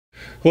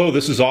Hello,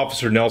 this is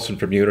Officer Nelson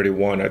from Unity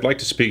 1. I'd like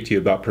to speak to you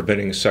about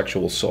preventing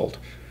sexual assault.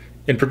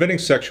 In preventing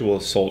sexual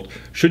assault,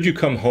 should you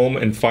come home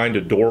and find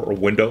a door or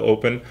window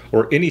open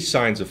or any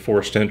signs of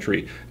forced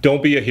entry,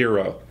 don't be a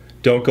hero.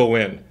 Don't go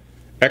in.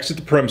 Exit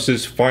the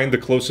premises, find the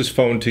closest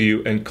phone to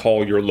you, and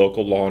call your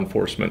local law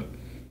enforcement.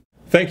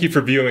 Thank you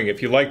for viewing.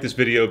 If you like this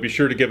video, be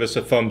sure to give us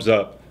a thumbs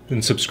up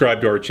and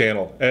subscribe to our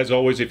channel. As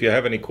always, if you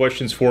have any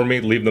questions for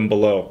me, leave them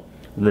below.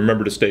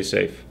 Remember to stay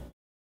safe.